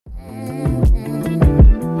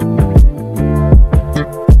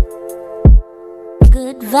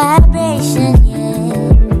vibration,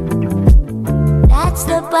 yeah. That's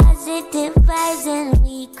the positive vibes and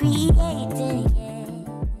we creating, yeah.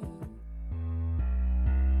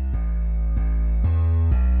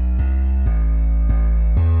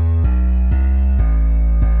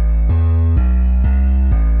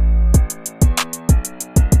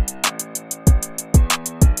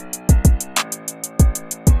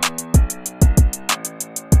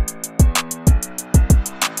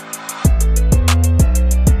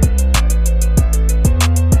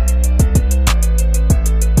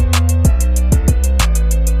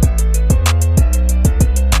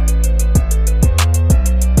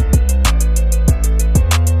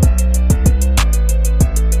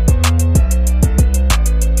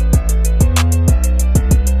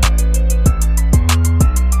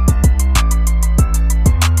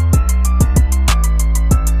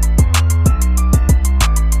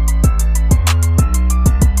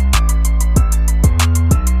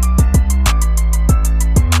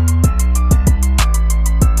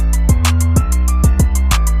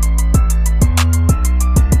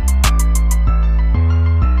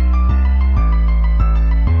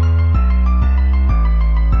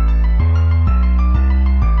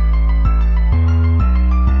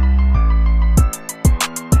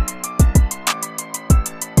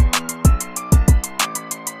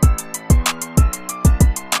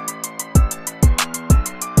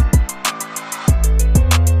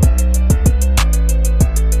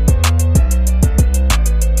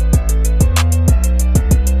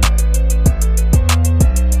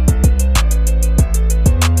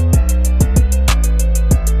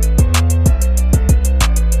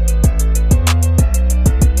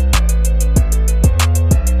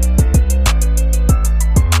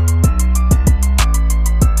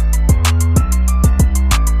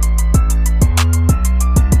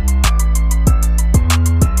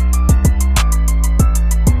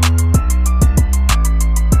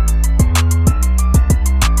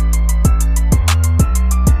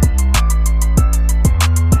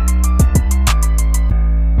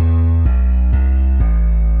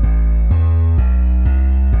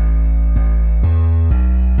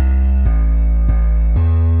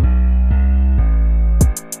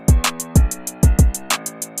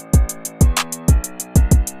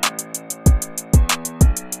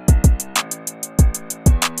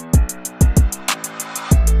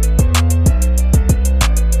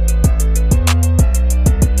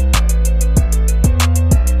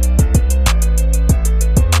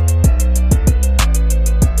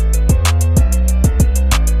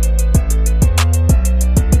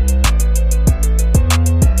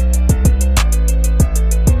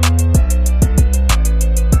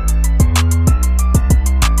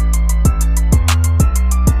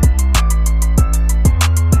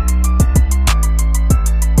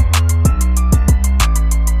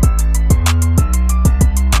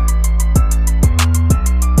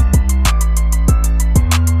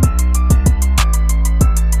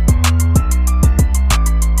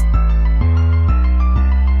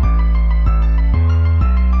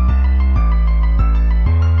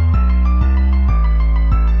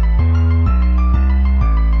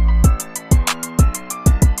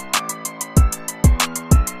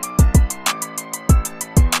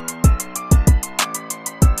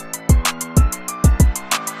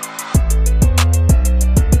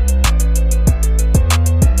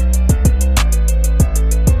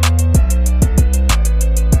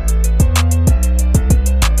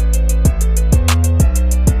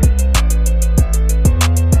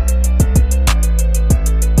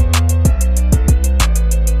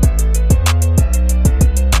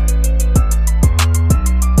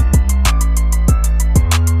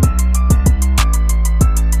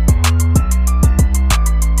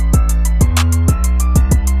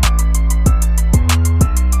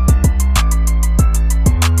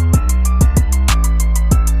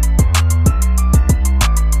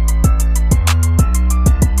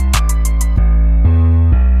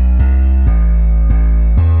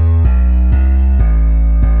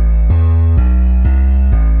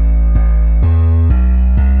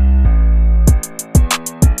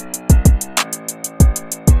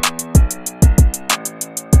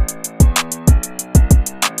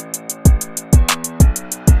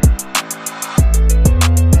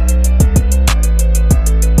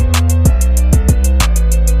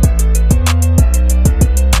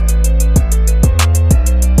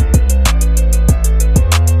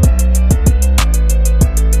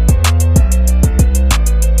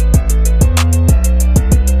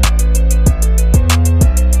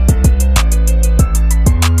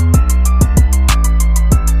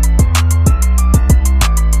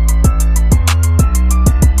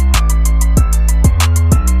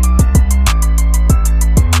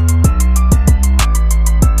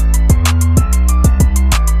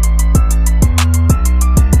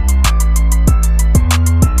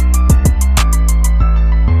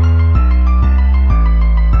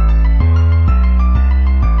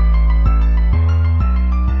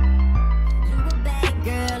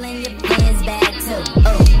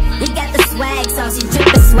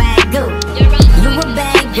 swag, go. You a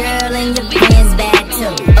bad girl and your friends bad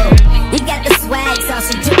too. Oh, you got the swag,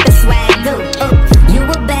 saucy drippin' swag, go. Oh, you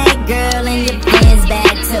a bad girl and your friends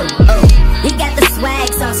bad too. Oh, you got the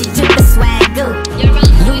swag, saucy drippin' swag, go. You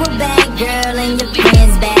a bad girl and your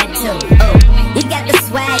friends bad too. Oh, you got the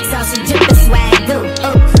swag, saucy drippin' swag, go.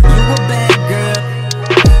 Oh, you a bad girl.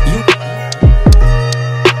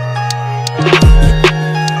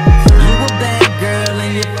 You a bad girl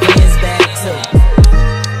and your friends bad too.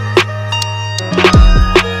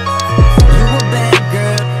 You a bad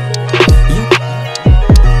girl. You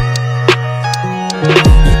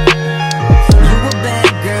a bad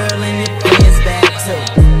girl and your friends bad too.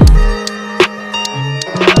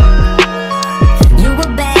 You a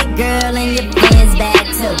bad girl and your friends bad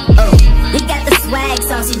too. Oh, you got the swag,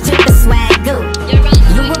 saucy drippin' swag, go.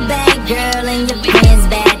 You a bad girl and your friends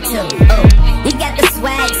bad too. Oh, you got the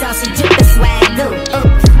swag, saucy drippin' swag, go. Oh,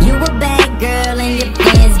 you a bad girl and your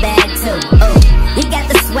friends bad too. Oh, you got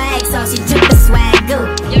the swag, saucy drippin' swag, go.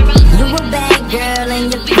 You a bad girl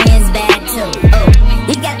and your friends bad too. Oh,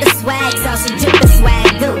 you got the swag, saucy drippin'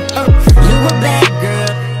 swag, go. Oh, you a bad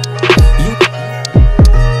girl.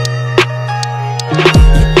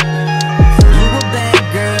 You a bad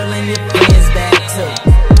girl and your friends bad too.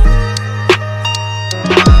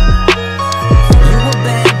 You a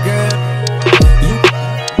bad girl. You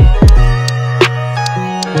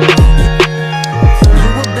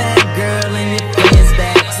a bad girl and your friends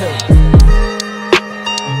bad too.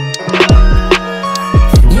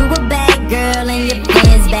 You a bad girl and your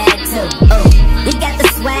friends bad too. Oh, you got the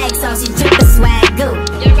swag, saucy drippin' swag, go.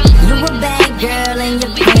 You a bad girl and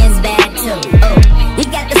your friends bad too. Oh, you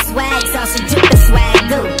got the swag, saucy drippin' swag,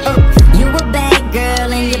 go. Oh, you a bad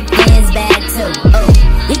girl and your friends bad too. Oh,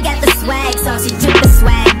 you got the swag, saucy drippin'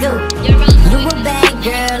 swag, go. You a bad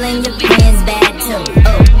girl and your friends bad too.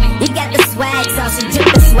 Oh, you got the swag, saucy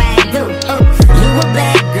drippin' swag, go. Oh, you a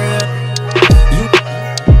bad girl.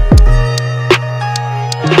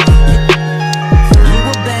 You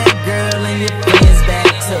a bad girl and your friends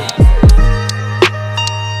bad too.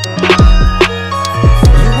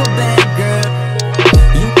 You a bad girl.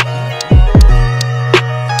 You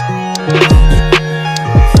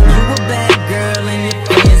a bad girl and your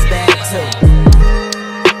friends bad too.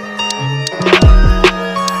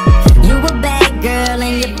 You a bad girl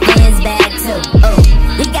and your friends bad too. Oh,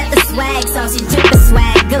 you got the swag, saucy drippin'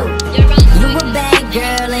 swag, go. You a bad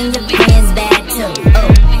girl and your friends bad too. Oh,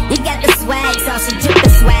 you got the swag, saucy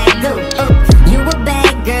drippin' swag, go. Oh, you a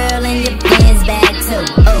bad girl and your friends bad too.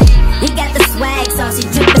 Oh, you got the swag, saucy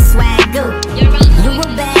drippin' swag, go. You a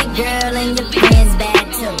bad girl and your friends bad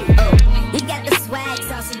too. Oh, you got the swag,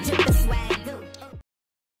 saucy drippin' swag, go. Oh.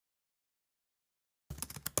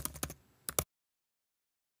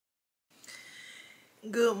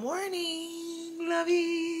 Good morning,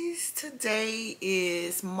 lovies. Today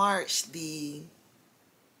is March the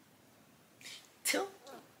 10th.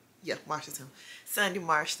 Yeah, March the 10th. Sunday,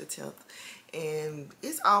 March the 10th. And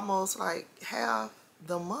it's almost like half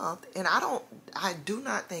the month. And I do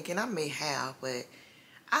not think, and I may have, but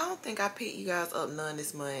I don't think I picked you guys up none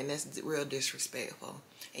this month. And that's real disrespectful.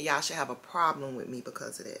 And y'all should have a problem with me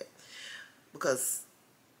because of that. Because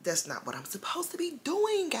that's not what I'm supposed to be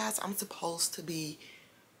doing, guys. I'm supposed to be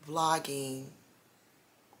vlogging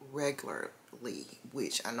regularly,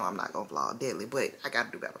 which I know I'm not gonna vlog daily, but I gotta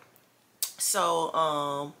do better.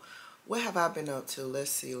 So what have I been up to? Let's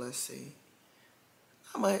see.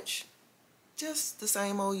 Not much, just the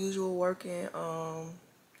same old usual, working,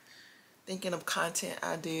 thinking of content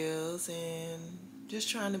ideas and just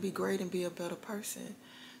trying to be great and be a better person.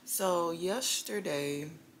 So yesterday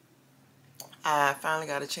I finally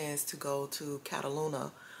got a chance to go to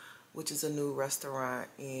Cataluna, which is a new restaurant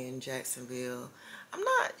in Jacksonville. I'm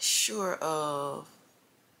not sure of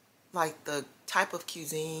like the type of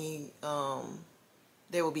cuisine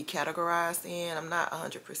they will be categorized in. I'm not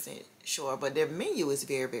 100% sure, but their menu is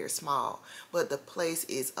very, very small. But the place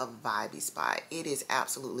is a vibey spot. It is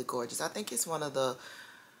absolutely gorgeous. I think it's one of the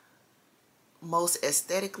most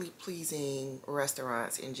aesthetically pleasing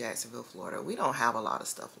restaurants in Jacksonville, Florida. We don't have a lot of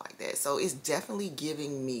stuff like that. So it's definitely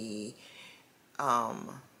giving me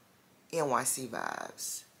NYC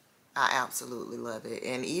vibes. I absolutely love it.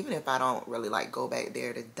 And even if I don't really like go back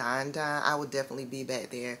there to dine, I would definitely be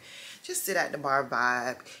back there. Just sit at the bar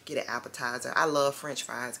vibe, get an appetizer. I love French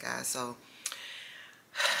fries, guys. So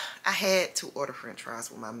I had to order French fries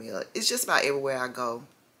with my meal. It's just about everywhere I go.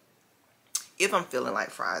 If I'm feeling like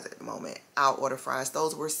fries at the moment, I'll order fries.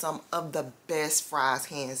 Those were some of the best fries,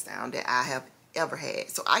 hands down, that I have ever had.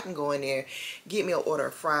 So I can go in there, get me an order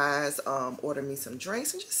of fries, order me some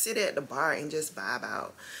drinks, and just sit at the bar and just vibe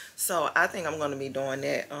out. So I think I'm going to be doing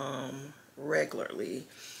that regularly.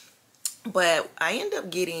 But I end up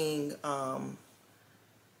getting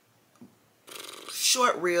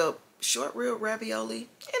short rib ravioli, and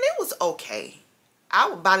it was okay.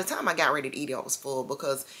 By the time I got ready to eat it, I was full,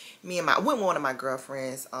 because me and one of my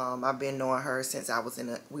girlfriends, I've been knowing her since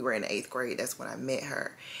we were in the 8th grade. That's when I met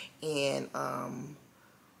her. And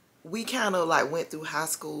we kind of like went through high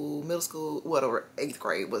school, middle school, whatever. 8th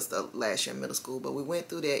grade was the last year of middle school, but we went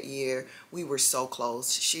through that year. We were so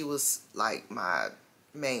close. She was like my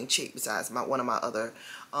main chick besides one of my other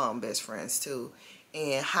best friends too.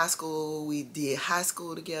 In high school, we did high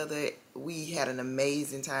school together. We had an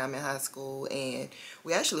amazing time in high school, and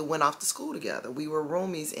we actually went off to school together. We were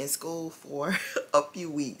roomies in school for a few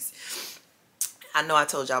weeks. I know I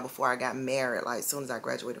told y'all before, I got married like as soon as I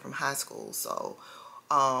graduated from high school. So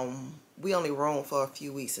we only roomed for a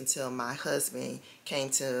few weeks until my husband came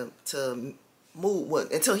to move. Well,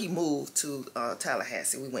 until he moved to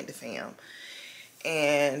Tallahassee. We went to fam,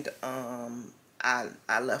 and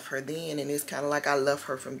I left her then, and it's kind of like I left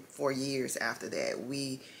her for years after that.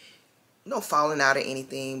 We no falling out or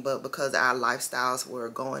anything, but because our lifestyles were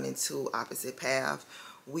going into opposite paths,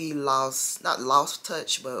 we not lost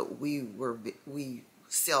touch, but we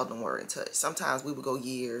seldom were in touch. Sometimes we would go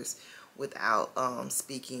years without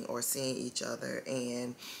speaking or seeing each other.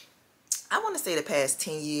 And I want to say the past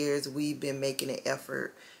 10 years we've been making an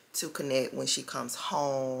effort to connect when she comes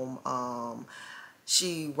home.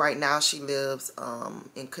 Right now she lives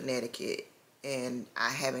in Connecticut, and I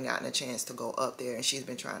haven't gotten a chance to go up there, and she's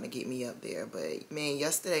been trying to get me up there. But man,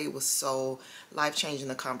 yesterday was so life-changing,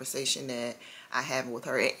 the conversation that I have with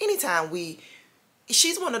her. And anytime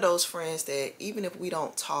she's one of those friends that even if we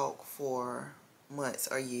don't talk for months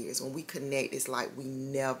or years, when we connect, it's like we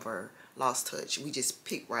never lost touch. We just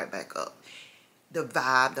pick right back up. The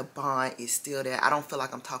vibe, the bond is still there. I don't feel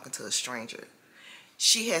like I'm talking to a stranger.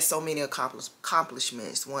 She has so many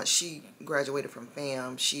accomplishments. Once she graduated from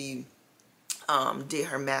FAM, she did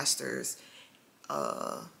her master's.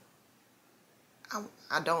 I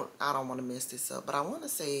don't want to mess this up, but I want to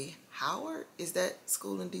say Howard. Is that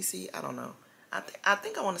school in DC? I don't know. I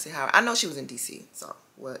think I want to say Howard. I know she was in DC. So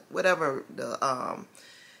whatever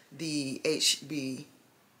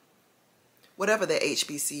whatever the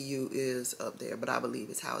HBCU is up there, but I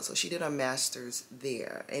believe it's Howard. So she did her master's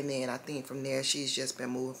there, and then I think from there she's just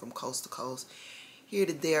been moving from coast to coast, here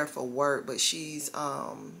to there for work. But she's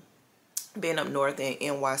been up north in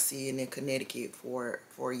NYC and in Connecticut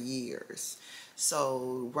for years.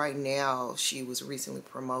 So right now she was recently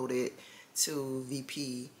promoted to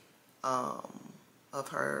VP of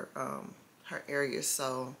her area.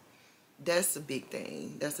 So that's a big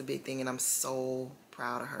thing. That's a big thing, and I'm so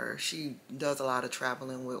proud of her. She does a lot of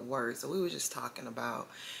traveling with work. So we were just talking about,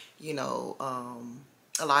 you know,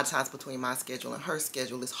 a lot of times between my schedule and her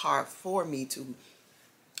schedule, it's hard for me to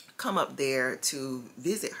come up there to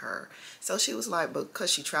visit her. So she was like,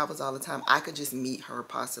 because she travels all the time, I could just meet her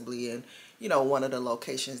possibly in, you know, one of the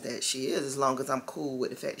locations that she is, as long as I'm cool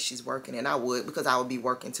with the fact that she's working. And I would, because I would be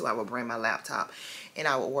working too. I would bring my laptop and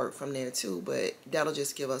I would work from there too. But that'll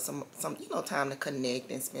just give us some you know, time to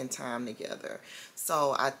connect and spend time together.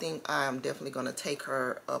 So I think I'm definitely going to take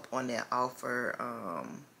her up on that offer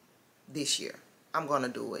this year. I'm going to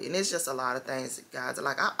do it. And it's just a lot of things, guys.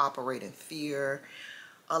 Like, I operate in fear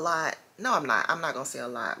a lot. No, I'm not going to say a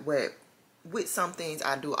lot, but with some things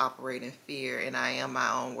I do operate in fear, and I am my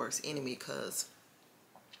own worst enemy because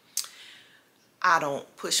I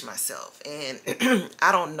don't push myself. And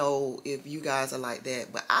I don't know if you guys are like that,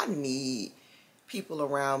 but I need people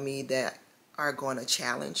around me that are going to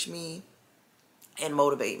challenge me and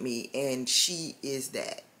motivate me, and she is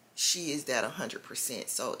that. She is that 100%.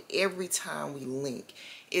 So every time we link,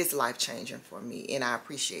 it's life-changing for me, and I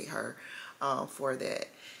appreciate her for that.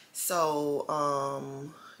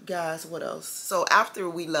 So guys, what else? So after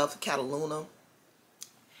we left Cataluna,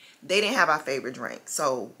 they didn't have our favorite drink,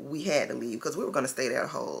 so we had to leave because we were going to stay there the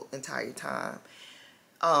whole entire time.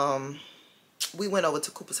 We went over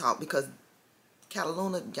to Cooper's Hawk because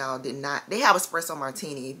Cataluna, y'all, did not, they have espresso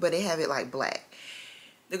martini, but they have it like black.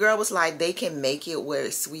 The girl was like, they can make it where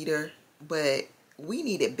it's sweeter, but we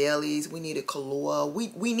needed Bailey's, we needed Kahlua,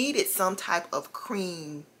 we needed some type of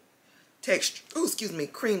cream texture,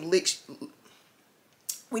 cream lick.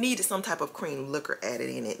 We needed some type of cream liquor added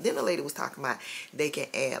in it. Then the lady was talking about they can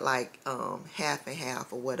add like half and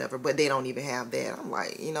half or whatever, but they don't even have that. I'm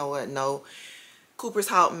like, you know what? No. Cooper's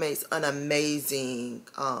Hawk makes an amazing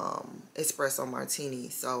espresso martini.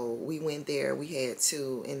 So we went there, we had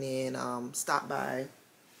two, and then stopped by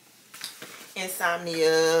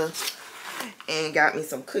Insomnia and got me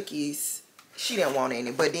some cookies. She didn't want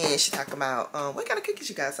any, but then she talking about what kind of cookies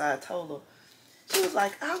you got. So I told her. She was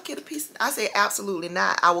like, I'll get a piece. I said, absolutely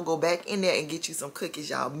not. I will go back in there and get you some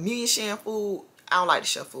cookies, y'all. Me and sharing food, I don't like to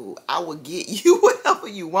share food. I will get you whatever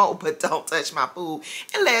you want, but don't touch my food.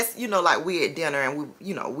 Unless, you know, like we're at dinner and we,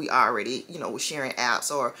 you know, we already, you know, we're sharing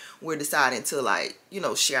apps or we're deciding to, like, you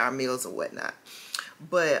know, share our meals or whatnot.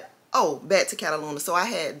 But, oh, back to Cataluna. So I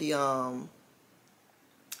had the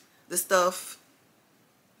stuff,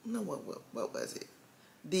 no, what was it?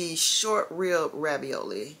 The short rib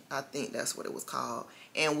ravioli, I think that's what it was called,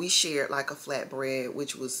 and we shared like a flatbread,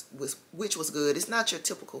 which was good. It's not your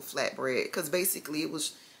typical flatbread because basically it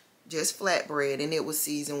was just flatbread, and it was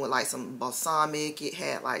seasoned with like some balsamic. It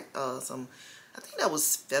had like some, I think that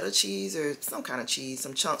was feta cheese or some kind of cheese,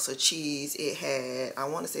 some chunks of cheese. It had, I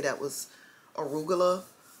want to say that was arugula.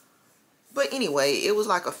 But anyway, it was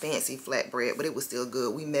like a fancy flatbread, but it was still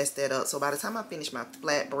good. We messed that up. So by the time I finished my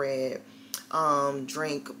flatbread,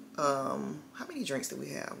 drink, how many drinks did we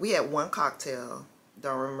have? We had one cocktail.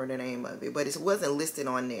 Don't remember the name of it, but it wasn't listed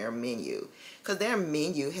on their menu. Because their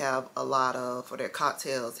menu have a lot of, for their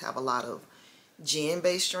cocktails, have a lot of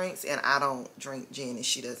gin-based drinks. And I don't drink gin and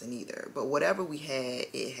she doesn't either. But whatever we had,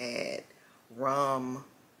 it had rum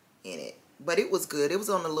in it. But it was good. It was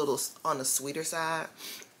on the sweeter side.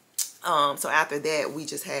 So after that, we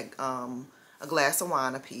just had a glass of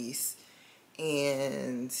wine apiece,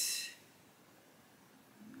 and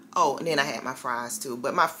oh, and then I had my fries too.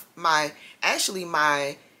 But my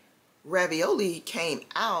ravioli came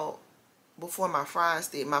out before my fries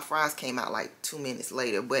did. My fries came out like 2 minutes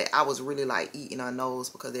later, but I was really like eating on those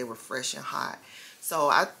because they were fresh and hot. So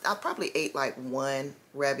I probably ate like one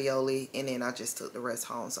ravioli, and then I just took the rest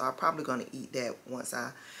home. So I'm probably gonna eat that once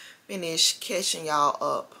I finish catching y'all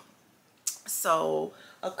up. So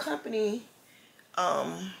a company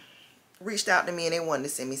reached out to me and they wanted to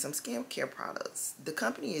send me some skincare products. The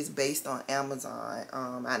company is based on Amazon.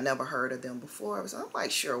 I never heard of them before, so I'm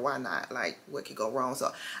like, sure, why not? Like, what could go wrong?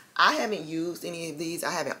 So I haven't used any of these.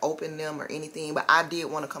 I haven't opened them or anything, but I did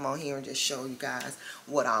want to come on here and just show you guys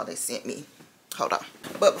what all they sent me. Hold on.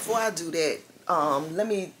 But before I do that, let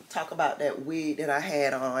me talk about that wig that I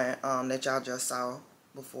had on that y'all just saw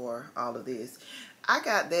before all of this. I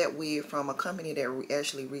got that wig from a company that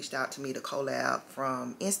actually reached out to me to collab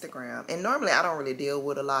from Instagram. And normally I don't really deal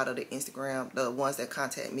with a lot of the ones that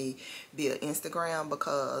contact me via Instagram,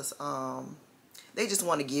 because they just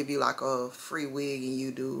want to give you like a free wig and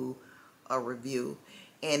you do a review.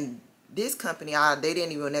 And this company, they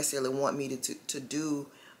didn't even necessarily want me to do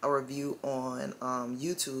a review on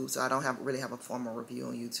YouTube, so I don't really have a formal review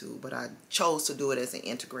on YouTube, but I chose to do it as an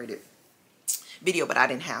integrated video, but I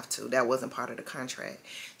didn't have to. That wasn't part of the contract.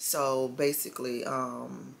 So basically, I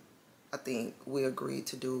think we agreed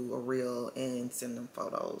to do a reel and send them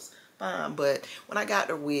photos. Fine. But when I got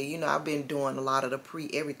the wig, you know, I've been doing a lot of the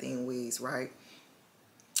pre-everything wigs, right?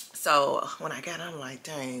 So when I got it, I'm like,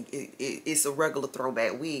 dang, it's a regular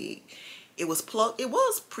throwback wig. It was plucked. It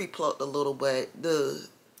was pre-plucked a little, but the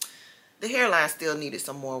hairline still needed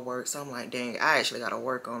some more work. So I'm like, dang, I actually got to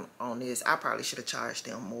work on this. I probably should have charged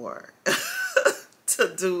them more to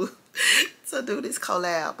do this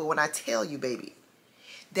collab. But when I tell you, baby,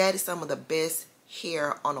 that is some of the best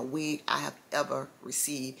hair on a wig I have ever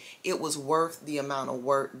received. It was worth the amount of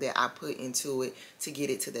work that I put into it to get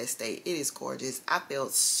it to that state. It is gorgeous. I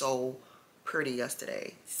felt so pretty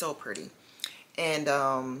yesterday. So pretty. And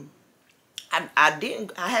I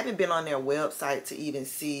haven't been on their website to even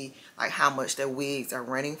see like how much their wigs are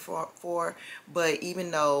running for, but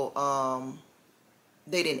even though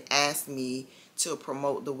they didn't ask me to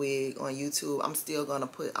promote the wig on YouTube, I'm still gonna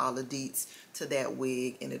put all the deets to that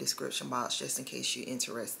wig in the description box just in case you're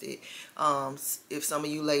interested. If some of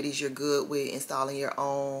you ladies, you're good with installing your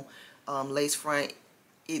own lace front,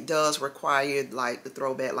 it does require like the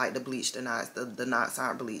throwback, like the bleach the knots. The knots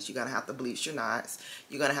aren't bleached. You're gonna have to bleach your knots.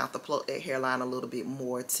 You're gonna have to pluck that hairline a little bit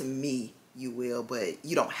more. To me, you will, but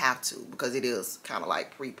you don't have to because it is kind of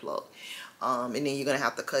like pre-plucked. And then you're gonna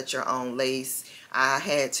have to cut your own lace. I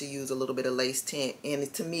had to use a little bit of lace tint,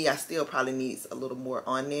 and to me, I still probably need a little more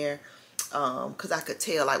on there, because I could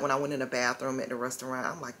tell, like when I went in the bathroom at the restaurant,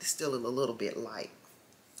 I'm like, it's still a little bit light.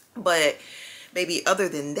 But baby, other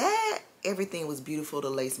than that, everything was beautiful. The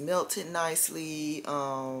lace melted nicely.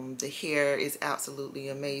 The hair is absolutely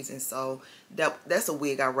amazing. So that's a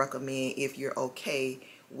wig I recommend if you're okay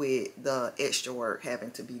with the extra work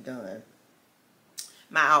having to be done.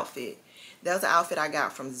 My outfit. That was an outfit I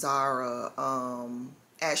got from Zara,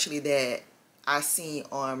 actually, that I seen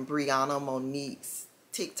on EbonyMonique's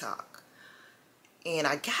TikTok. And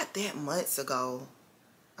I got that months ago.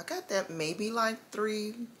 I got that maybe like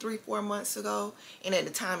 4 months ago. And at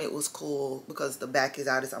the time it was cool because the back is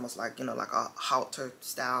out. It's almost like, you know, like a halter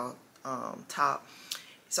style top.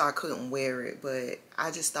 So I couldn't wear it. But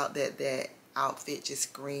I just thought that that outfit just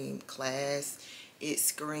screamed class. It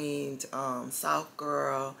screamed soft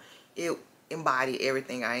girl. It embodied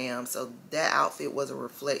everything I am. So that outfit was a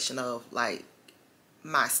reflection of like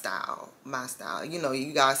my style. You know,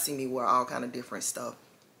 you guys see me wear all kind of different stuff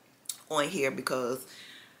on here because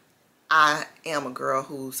I am a girl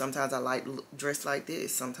who sometimes I like to dress like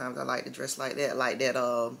this, sometimes I like to dress like that,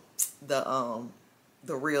 the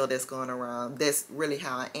reel that's going around. That's really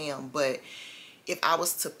how I am. But if I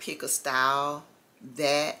was to pick a style,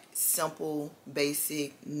 that simple,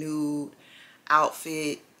 basic, nude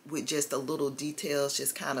outfit with just a little details,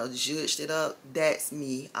 just kind of zhuzhed it up, that's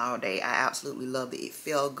me all day. I absolutely loved it. It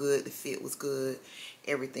felt good, the fit was good,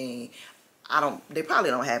 everything. They probably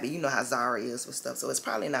don't have it. You know how Zara is with stuff, so it's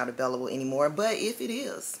probably not available anymore. But if it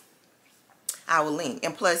is, I will link.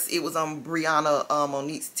 And plus, it was on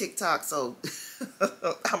EbonyMonique's TikTok, so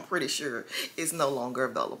I'm pretty sure it's no longer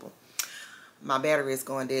available. My battery is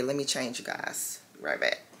going dead. Let me change, you guys. Be right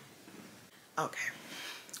back. Okay.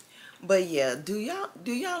 But yeah, do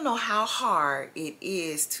y'all know how hard it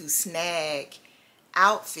is to snag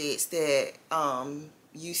outfits that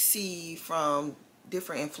you see from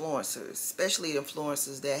different influencers, especially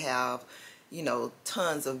influencers that have, you know,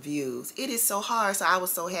 tons of views? It is so hard. So I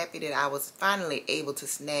was so happy that I was finally able to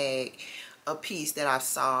snag a piece that I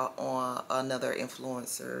saw on another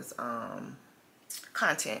influencer's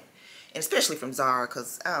content, and especially from Zara,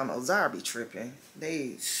 because I don't know, Zara be tripping.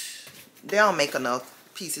 They don't make enough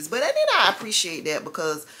pieces. But then I appreciate that,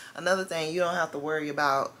 because another thing, you don't have to worry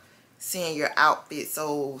about seeing your outfit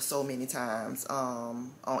so many times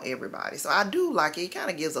on everybody. So I do like it. It kind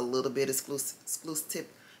of gives a little bit of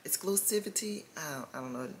exclusivity. I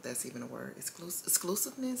don't know if that's even a word.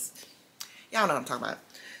 Exclusiveness. Y'all know what I'm talking about.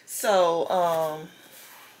 So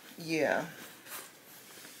yeah,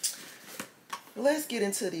 let's get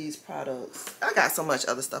into these products. I got so much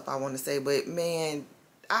other stuff I want to say, but man,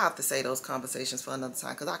 I have to say those conversations for another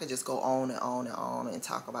time, because I could just go on and on and on and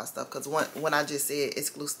talk about stuff. Because when I just said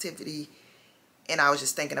exclusivity, and I was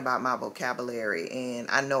just thinking about my vocabulary, and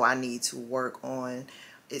I know I need to work on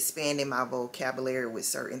expanding my vocabulary with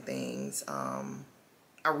certain things. I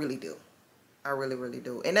really do. I really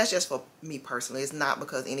do. And that's just for me personally. It's not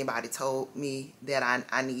because anybody told me that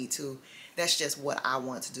I need to. That's just what I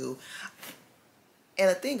want to do. And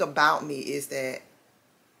the thing about me is that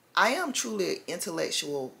I am truly an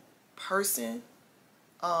intellectual person,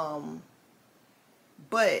 but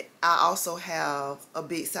I also have a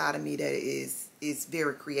big side of me that is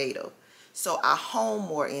very creative. So I hone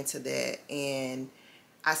more into that, and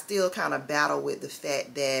I still kind of battle with the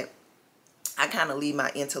fact that I kind of leave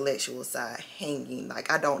my intellectual side hanging.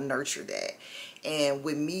 Like, I don't nurture that. And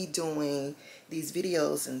with me doing these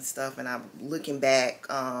videos and stuff, and I'm looking back,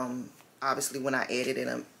 obviously when I edit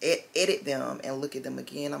them and look at them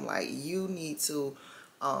again, I'm like, you need to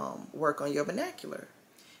work on your vernacular.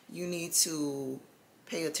 You need to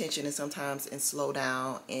pay attention and sometimes slow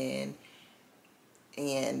down and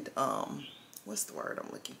what's the word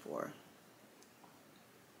I'm looking for?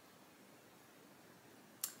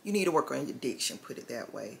 You need to work on your diction, put it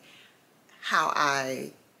that way. How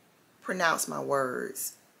I pronounce my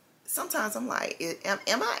words. Sometimes I'm like, am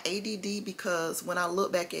I ADD? Because when I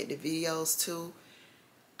look back at the videos too,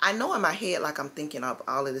 I know in my head, like, I'm thinking of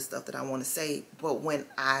all of the stuff that I want to say, but when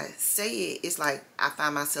I say it, it's like I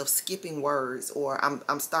find myself skipping words, or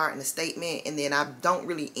I'm starting a statement and then I don't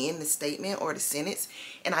really end the statement or the sentence,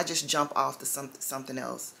 and I just jump off to something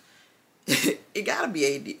else. It gotta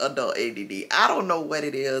be adult ADD. I don't know what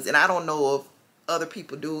it is, and I don't know if other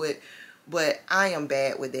people do it, but I am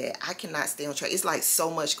bad with that. I cannot stay on track. It's like so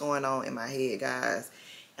much going on in my head, guys,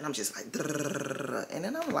 and I'm just like, and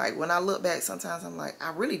then I'm like, when I look back, sometimes I'm like,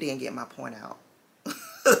 I really didn't get my point out.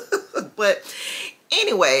 But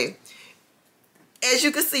anyway, as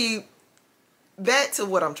you can see, back to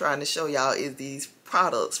what I'm trying to show y'all is these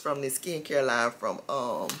products from this skincare line from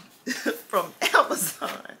from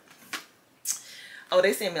Amazon. Oh,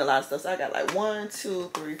 they sent me a lot of stuff. So I got like 1,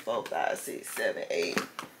 2, 3, 4, 5, 6, 7, 8,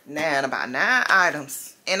 9, about 9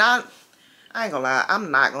 items. And I ain't gonna lie, I'm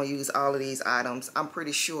not gonna use all of these items, I'm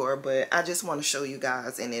pretty sure, but I just want to show you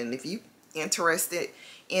guys. And then if you interested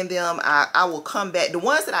in them, I will come back. The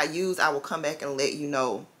ones that I use, I will come back and let you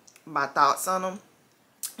know my thoughts on them.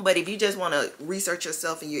 But if you just want to research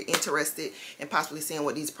yourself and you're interested in possibly seeing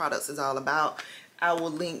what these products is all about, I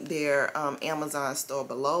will link their Amazon store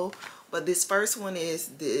below. But this first one is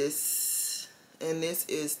this, and this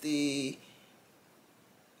is the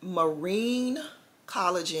Marine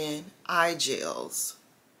Collagen Eye Gels.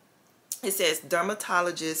 It says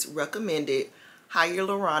dermatologist recommended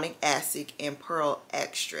hyaluronic acid and pearl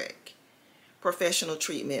extract. Professional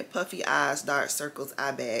treatment, puffy eyes, dark circles,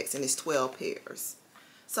 eye bags, and it's 12 pairs.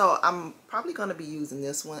 So I'm probably going to be using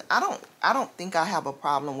this one. I don't think I have a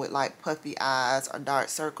problem with like puffy eyes or dark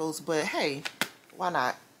circles, but hey, why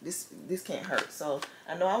not? This can't hurt. So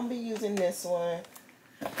I know I'm going to be using this one.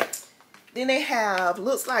 Then they have,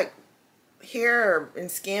 looks like hair and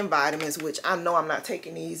skin vitamins, which I know I'm not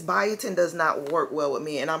taking these. Biotin does not work well with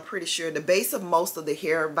me, and I'm pretty sure the base of most of the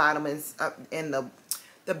hair vitamins and the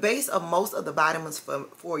base of most of the vitamins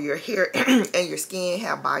for your hair and your skin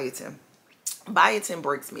have biotin. Biotin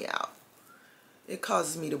breaks me out. It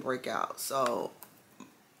causes me to break out. So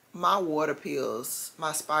my water pills,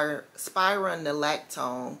 my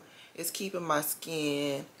spironolactone is keeping my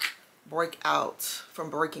skin from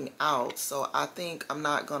breaking out. So I think I'm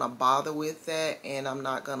not gonna bother with that, and I'm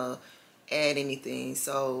not gonna add anything.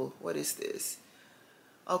 So what is this?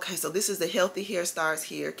 Okay, so this is the Healthy Hair Starts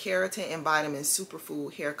Here Keratin and Vitamin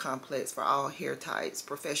Superfood Hair Complex for all hair types.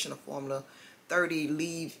 Professional formula, 30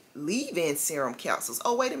 leave-in serum capsules.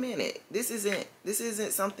 Oh, wait a minute. This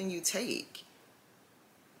isn't something you take.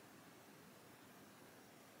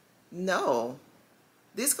 No.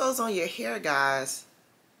 This goes on your hair, guys.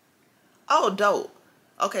 Oh, dope.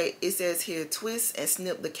 Okay, it says here, twist and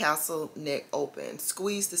snip the capsule neck open.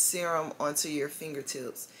 Squeeze the serum onto your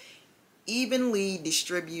fingertips. Evenly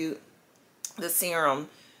distribute the serum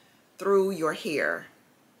through your hair,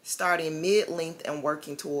 starting mid-length and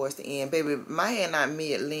working towards the end. Baby, my hair not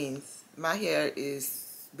mid-length. My hair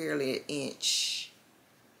is barely an inch.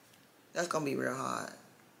 That's going to be real hard.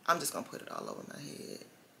 I'm just going to put it all over my head.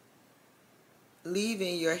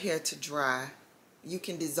 Leaving your hair to dry. You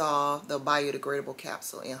can dissolve the biodegradable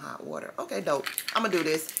capsule in hot water. Okay, dope. I'm going to do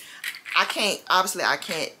this. Obviously I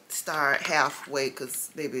can't start halfway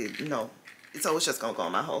because, baby, no. So it's just going to go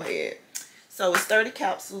on my whole head. So it's 30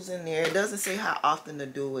 capsules in there. It doesn't say how often to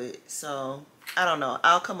do it. So, I don't know.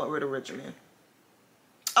 I'll come up with a regimen.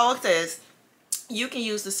 Oh, it says you can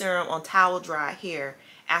use the serum on towel dry hair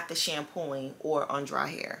after shampooing or on dry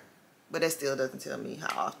hair. But that still doesn't tell me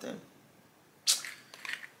how often.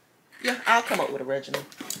 Yeah, I'll come up with a regimen.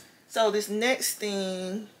 So this next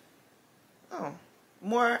thing, oh,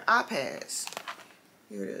 more iPads.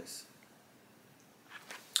 Here it is.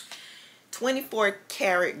 24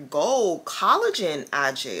 karat gold collagen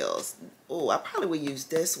eye gels. Oh, I probably would use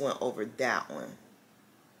this one over that one.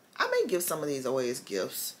 I may give some of these away as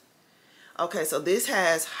gifts. Okay, so this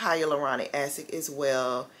has hyaluronic acid as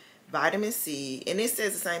well, vitamin C, and it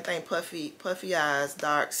says the same thing, puffy eyes,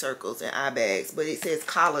 dark circles, and eye bags, but it says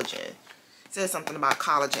collagen. It says something about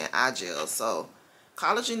collagen eye gel. So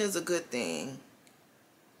collagen is a good thing.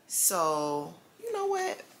 So you know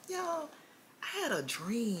what, y'all, I had a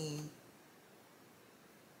dream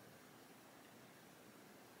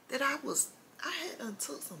that I had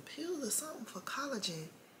took some pills or something for collagen.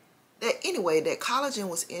 That collagen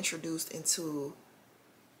was introduced into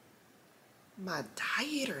my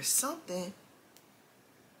diet or something.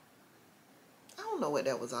 I don't know what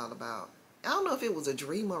that was all about. I don't know if it was a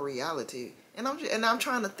dream or reality. And I'm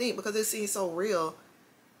trying to think because it seems so real.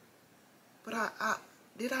 But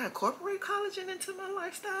did I incorporate collagen into my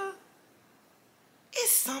lifestyle?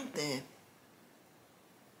 It's something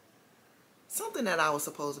that I was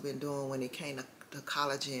supposed to be doing when it came to the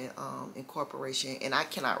collagen incorporation, and I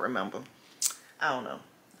cannot remember. I don't know.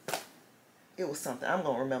 It was something. I'm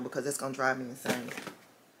gonna remember because it's gonna drive me insane.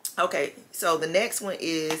 Okay, so the next one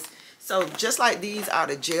is, so just like these are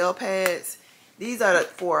the gel pads, these are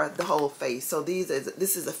for the whole face. So this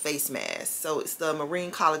is a face mask. So it's the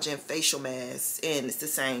Marine Collagen facial mask, and it's the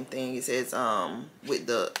same thing. It says with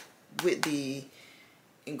the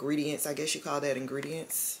ingredients, I guess you call that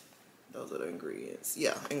ingredients. Those are the ingredients.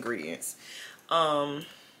 Yeah, ingredients. I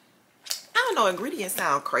don't know, ingredients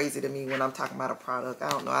sound crazy to me when I'm talking about a product. I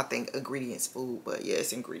don't know, I think ingredients food, but yeah,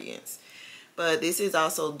 it's ingredients. But this is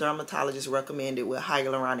also dermatologist recommended with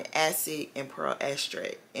hyaluronic acid and pearl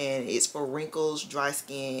extract, and it's for wrinkles, dry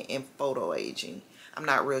skin, and photo aging. I'm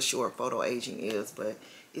not real sure what photo aging is, but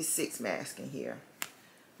it's 6 masks in here.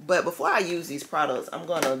 But before I use these products, I'm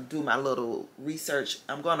going to do my little research.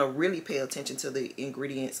 I'm going to really pay attention to the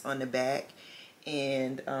ingredients on the back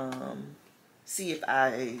and see if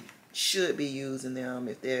I should be using them,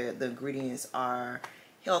 if the ingredients are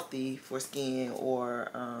healthy for skin, or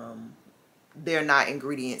they're not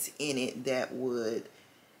ingredients in it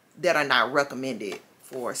that are not recommended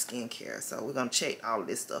for skincare. So we're gonna check all of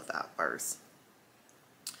this stuff out first.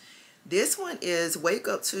 This one is Wake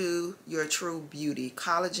Up to Your True Beauty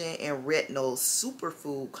Collagen and Retinol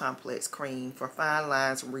Superfood Complex Cream for fine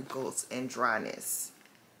lines, wrinkles, and dryness.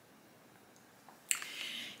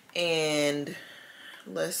 And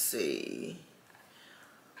let's see.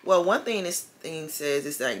 Well, one thing this thing says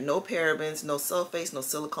is like no parabens, no sulfates, no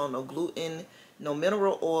silicone, no gluten, no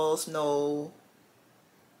mineral oils, no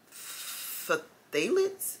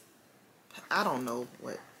phthalates. I don't know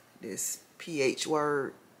what this pH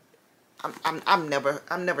word. I've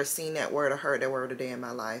never seen that word or heard that word a day in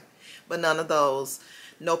my life. But none of those.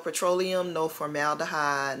 No petroleum, no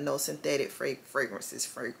formaldehyde, no synthetic fragrances,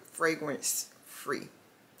 fragrance free.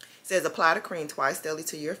 It says apply the cream twice daily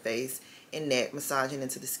to your face and neck, massaging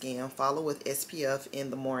into the skin. Follow with SPF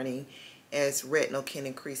in the morning, as retinol can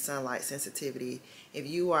increase sunlight sensitivity. If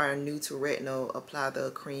you are new to retinol, apply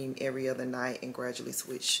the cream every other night and gradually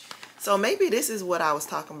switch. So maybe this is what I was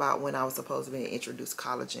talking about when I was supposed to be introduced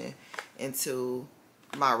collagen into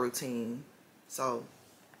my routine. So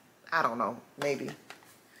I don't know, maybe.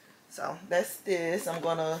 So that's this. I'm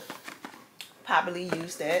gonna probably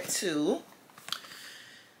use that too.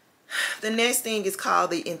 The next thing is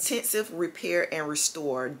called the Intensive Repair and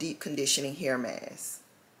Restore Deep Conditioning Hair Mask.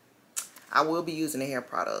 I will be using the hair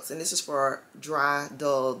products, and this is for dry,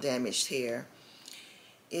 dull, damaged hair.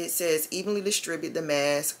 It says evenly distribute the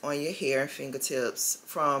mask on your hair and fingertips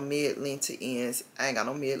from mid-length to ends. I ain't got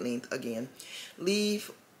no mid-length again. Leave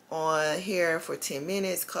on hair for 10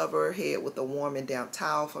 minutes. Cover head with a warm and damp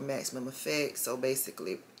towel for maximum effect. So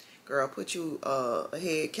basically, girl, put you a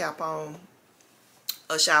head cap on,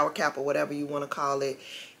 a shower cap or whatever you want to call it,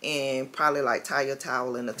 and probably like tie your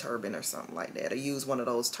towel in a turban or something like that, or use one of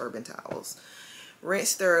those turban towels.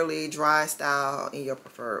 Rinse thoroughly, dry style in your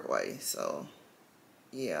preferred way. So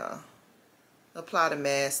yeah, apply the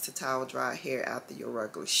mask to towel dry hair after your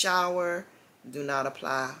regular shower. Do not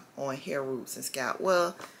apply on hair roots and scalp.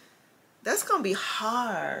 Well, that's gonna be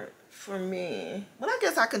hard for me, but I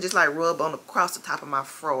guess I can just like rub on across the top of my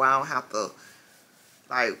fro. I don't have to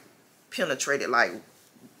like penetrate it, like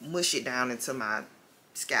mush it down into my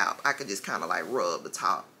scalp. I could just kind of like rub the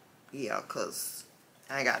top. Yeah, because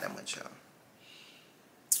I ain't got that much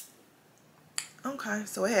on. Okay,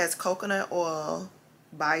 so it has coconut oil,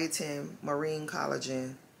 biotin, marine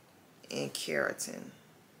collagen, and keratin.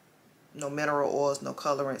 No mineral oils, no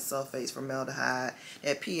colorant, sulfates, formaldehyde,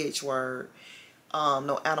 that pH word,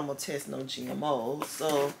 no animal tests, no GMOs.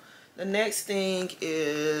 So the next thing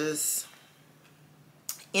is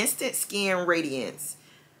Instant Skin Radiance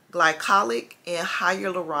Glycolic and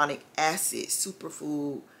Hyaluronic Acid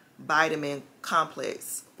Superfood Vitamin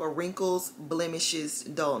Complex for wrinkles, blemishes,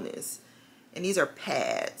 dullness. And these are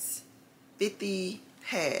pads, 50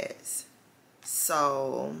 pads.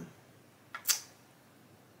 So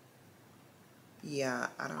yeah,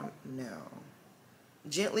 I don't know.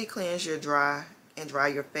 Gently cleanse your dry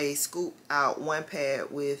your face. Scoop out one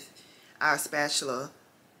pad with our spatula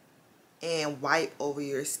and wipe over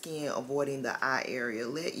your skin, avoiding the eye area.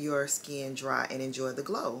 Let your skin dry and enjoy the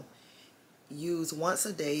glow. Use once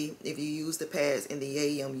a day. If you use the pads in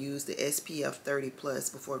the AM, use the SPF 30 plus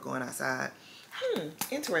before going outside.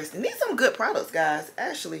 Interesting. These are some good products, guys.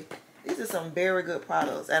 Actually, these are some very good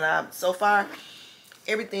products. And so far,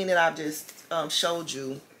 everything that I've just showed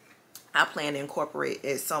you, I plan to incorporate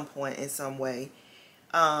at some point in some way.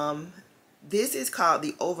 This is called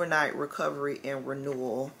the Overnight Recovery and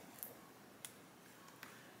Renewal.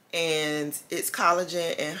 And it's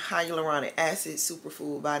collagen and hyaluronic acid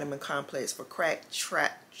superfood vitamin complex for cracked,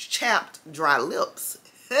 chapped, dry lips.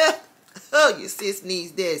 Oh, your sis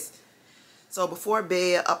needs this. So before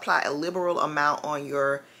bed, apply a liberal amount on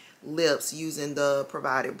your lips using the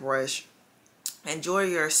provided brush. Enjoy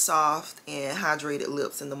your soft and hydrated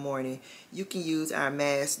lips in the morning. You can use our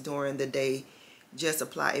mask during the day. Just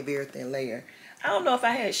apply a very thin layer. I don't know if I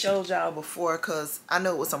had showed y'all before, because I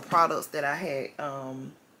know it was some products that I had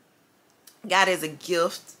got as a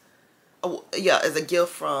gift. Yeah, as a gift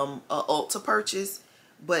from Ulta purchase.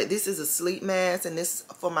 But this is a sleep mask, and this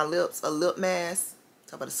for my lips, a lip mask.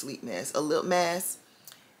 Talk about a sleep mask, a lip mask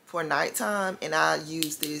for nighttime, and I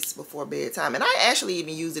use this before bedtime. And I actually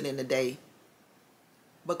even use it in the day,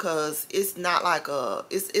 because it's not like a,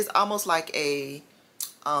 it's almost like a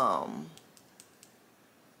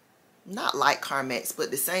not like Carmex,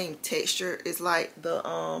 but the same texture is like the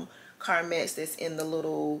Carmex that's in the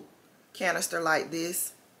little canister like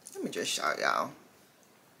this. Let me just show y'all.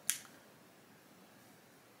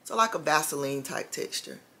 So like a Vaseline type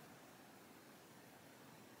texture.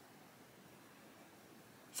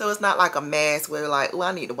 So it's not like a mask where like, oh,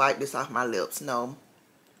 I need to wipe this off my lips. No,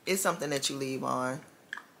 it's something that you leave on.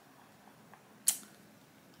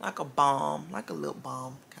 Like a balm, like a lip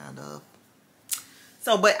balm, kind of.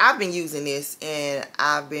 So, but I've been using this, and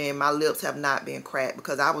my lips have not been cracked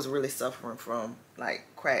because I was really suffering from like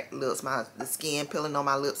cracked lips, the skin peeling on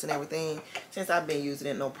my lips and everything. Since I've been using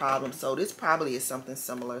it, no problem. So this probably is something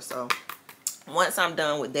similar. So once I'm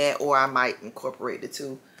done with that, or I might incorporate the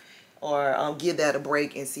two, or give that a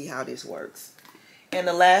break and see how this works. And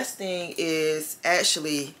the last thing is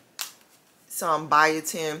actually some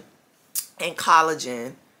biotin and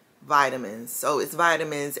collagen vitamins. So it's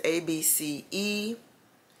vitamins A, B, C, E,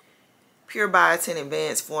 pure biotin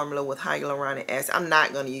advanced formula with hyaluronic acid. I'm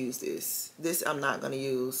not going to use this. I'm not going to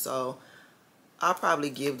use. So I'll probably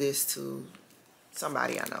give this to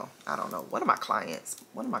somebody I know. I don't know. One of my clients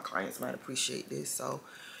might appreciate this. So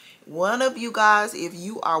one of you guys, if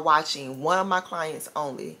you are watching, one of my clients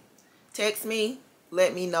only, text me.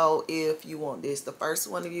 Let me know if you want this. The first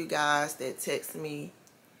one of you guys that texts me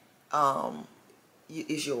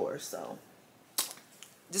is yours. So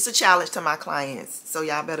just a challenge to my clients. So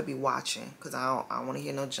y'all better be watching, because I don't want to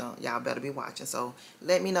hear no junk. Y'all better be watching. So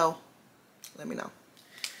let me know. Let me know.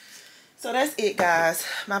 So that's it, guys.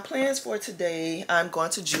 My plans for today, I'm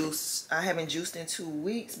going to juice. I haven't juiced in 2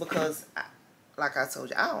 weeks because, like I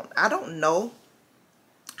told you, I don't know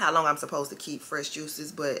how long I'm supposed to keep fresh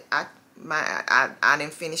juices, but I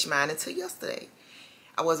didn't finish mine until yesterday.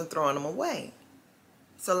 I wasn't throwing them away.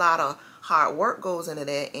 It's a lot of hard work goes into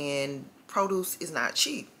that, and produce is not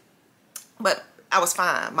cheap. But I was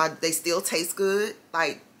fine. They still taste good.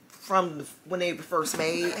 Like from when they were first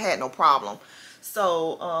made, had no problem.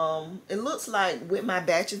 So it looks like with my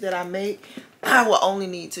batches that I make, I will only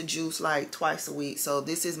need to juice like twice a week. So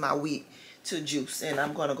this is my week to juice, and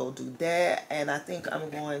I'm gonna go do that. And I think I'm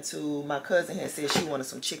going to, my cousin had said she wanted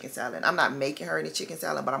some chicken salad. I'm not making her any chicken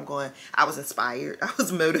salad, but I was inspired. I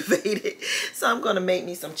was motivated. So I'm gonna make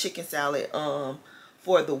me some chicken salad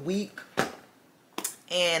for the week.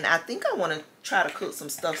 And I think I want to try to cook some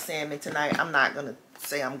stuffed salmon tonight. I'm not gonna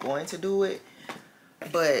say I'm going to do it,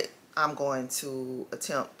 but I'm going to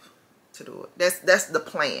attempt to do it. That's the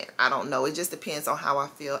plan. I don't know. It just depends on how I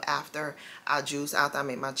feel after I juice, after I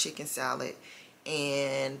make my chicken salad.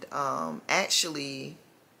 And actually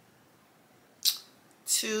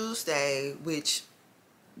Tuesday, which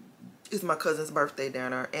is my cousin's birthday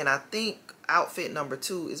dinner, and I think outfit number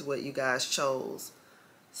 2 is what you guys chose.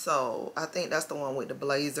 So I think that's the one with the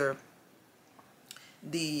blazer,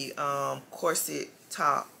 the corset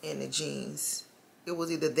top, and the jeans. It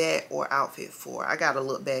was either that or outfit 4. I gotta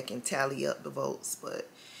look back and tally up the votes, but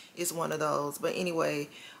it's one of those. But anyway,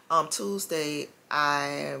 Tuesday I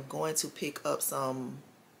am going to pick up some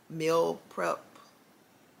meal prep,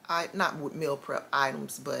 not meal prep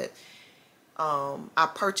items, but I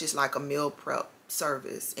purchased like a meal prep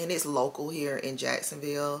service, and it's local here in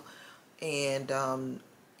Jacksonville, and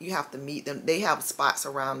you have to meet them. They have spots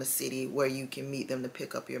around the city where you can meet them to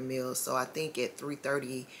pick up your meals. So I think at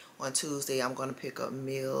 3:30 on Tuesday, I'm going to pick up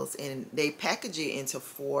meals, and they package it into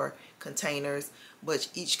 4 containers, but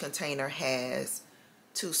each container has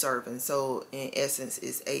 2 servings. So in essence,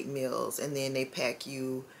 it's 8 meals, and then they pack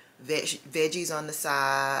you veggies on the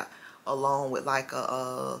side along with like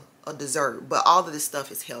a dessert. But all of this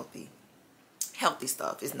stuff is healthy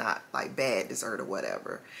stuff. It's not like bad dessert or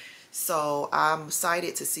whatever. So I'm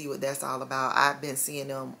excited to see what that's all about. I've been seeing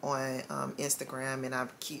them on Instagram, and I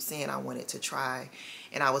keep saying I wanted to try,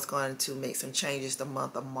 and I was going to make some changes the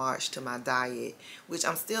month of March to my diet, which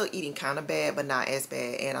I'm still eating kind of bad, but not as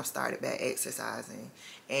bad. And I've started back exercising,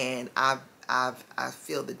 and I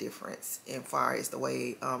feel the difference in far as the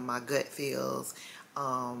way my gut feels,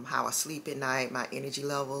 how I sleep at night, my energy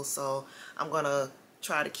levels. So I'm gonna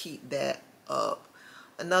try to keep that up.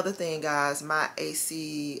 Another thing, guys, my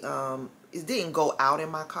AC, it didn't go out in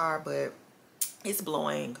my car, but it's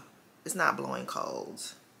not blowing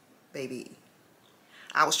cold, baby.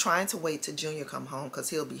 I was trying to wait till Junior come home,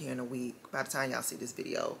 because he'll be here in a week. By the time y'all see this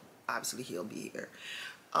video, obviously he'll be here.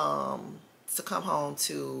 To come home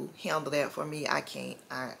to handle that for me, I can't.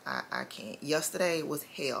 I can't. Yesterday was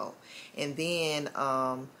hell. And then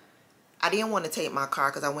I didn't want to take my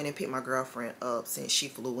car, because I went and picked my girlfriend up since she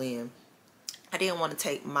flew in. I didn't want to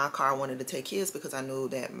take my car. I wanted to take his because I knew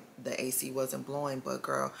that the AC wasn't blowing. But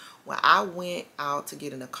girl, when I went out to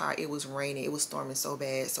get in the car, it was raining. It was storming so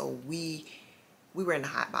bad. So we were in the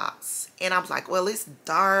hot box. And I was like, well, it's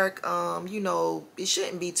dark. You know, it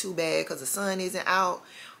shouldn't be too bad because the sun isn't out.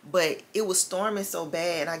 but it was storming so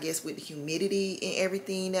bad, and I guess with the humidity and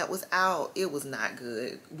everything that was out, it was not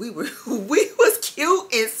good. We was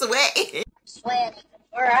cute and sweating. Sweating.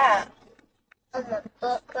 We're out. On my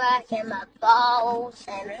butt crack and my balls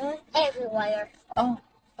and everywhere. Oh,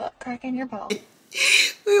 butt crack in your balls.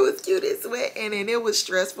 We was cute and sweating, and it was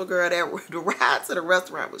stressful, girl. The ride to the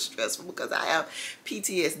restaurant was stressful because I have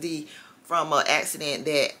PTSD from an accident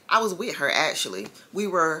that I was with her, actually. We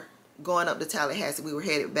were going up to Tallahassee. We were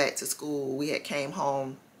headed back to school. We had came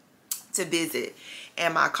home to visit,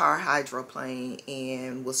 and my car hydroplaned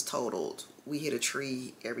and was totaled. We hit a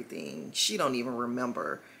tree, everything. She don't even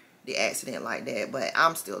remember the accident like that, but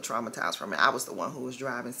I'm still traumatized from it. I was the one who was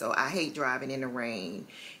driving, so I hate driving in the rain,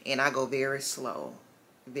 and I go very slow,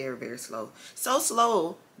 very, very slow. So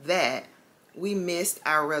slow that we missed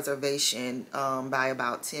our reservation by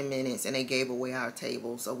about 10 minutes, and they gave away our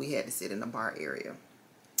table, so we had to sit in the bar area.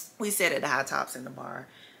 We sat at the high tops in the bar.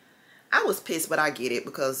 I was pissed, but I get it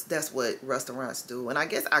because that's what restaurants do. And I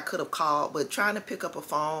guess I could have called, but trying to pick up a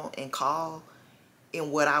phone and call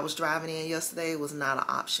in what I was driving in yesterday was not an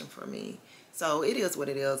option for me. So it is what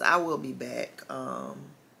it is. I will be back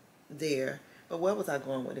there. But where was I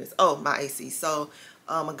going with this? Oh, my AC. So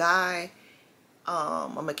a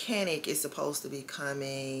mechanic is supposed to be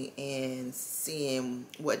coming and seeing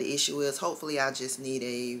what the issue is. Hopefully I just need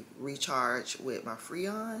a recharge with my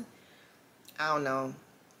Freon. I don't know.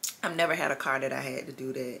 I've never had a car that I had to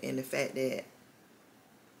do that. And the fact that,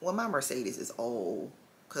 well, my Mercedes is old.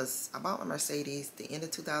 Because I bought my Mercedes the end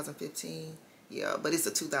of 2015. Yeah, but it's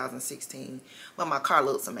a 2016. But my car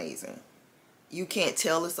looks amazing. You can't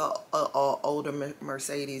tell it's a older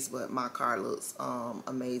Mercedes, but my car looks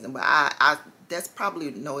amazing. But that's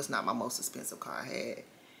probably, no, it's not my most expensive car I had.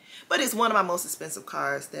 But it's one of my most expensive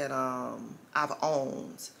cars that I've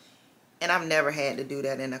owned. And I've never had to do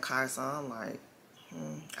that in a car, so I'm like,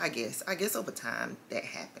 I guess over time that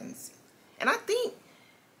happens. And I think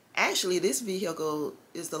actually this vehicle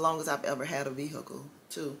is the longest I've ever had a vehicle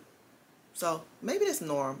too. So maybe that's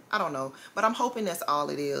norm. I don't know. But I'm hoping that's all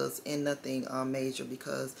it is and nothing major,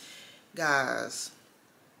 because guys,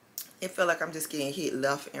 it feel like I'm just getting hit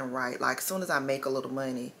left and right. Like as soon as I make a little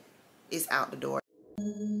money, it's out the door.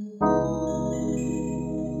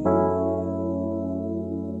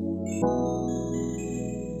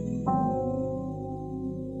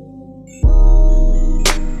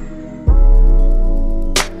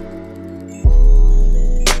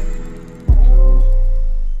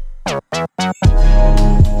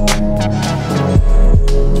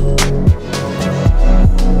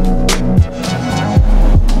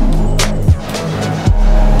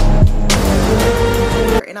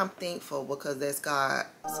 And I'm thankful because that's God's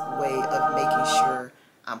way of making sure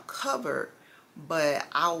I'm covered. But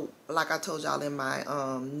like I told y'all in my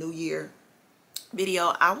New Year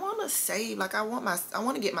video, I want to save. Like I want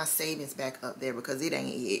to get my savings back up there, because it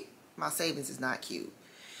ain't it. My savings is not cute.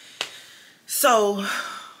 So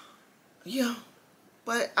yeah,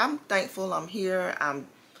 but I'm thankful I'm here. I'm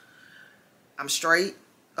straight.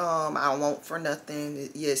 I don't want for nothing.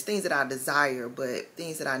 Yes, things that I desire, but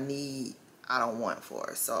things that I need, I don't want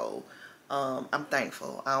for. So I'm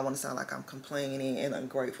thankful. I don't want to sound like I'm complaining and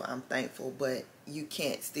ungrateful. I'm thankful, but you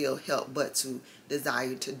can't still help but to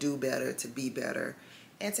desire to do better, to be better,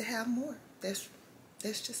 and to have more. That's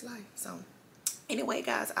just life. So anyway,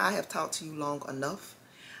 guys, I have talked to you long enough.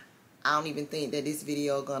 I don't even think that this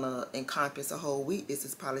video gonna encompass a whole week. This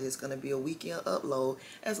is probably just gonna be a weekend upload,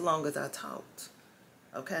 as long as I talked.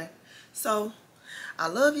 Okay, so I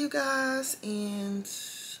love you guys, and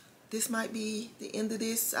this might be the end of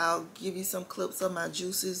this. I'll give you some clips of my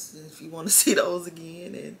juices if you want to see those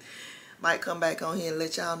again, and might come back on here and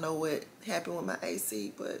let y'all know what happened with my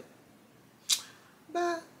AC. But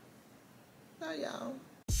bye y'all.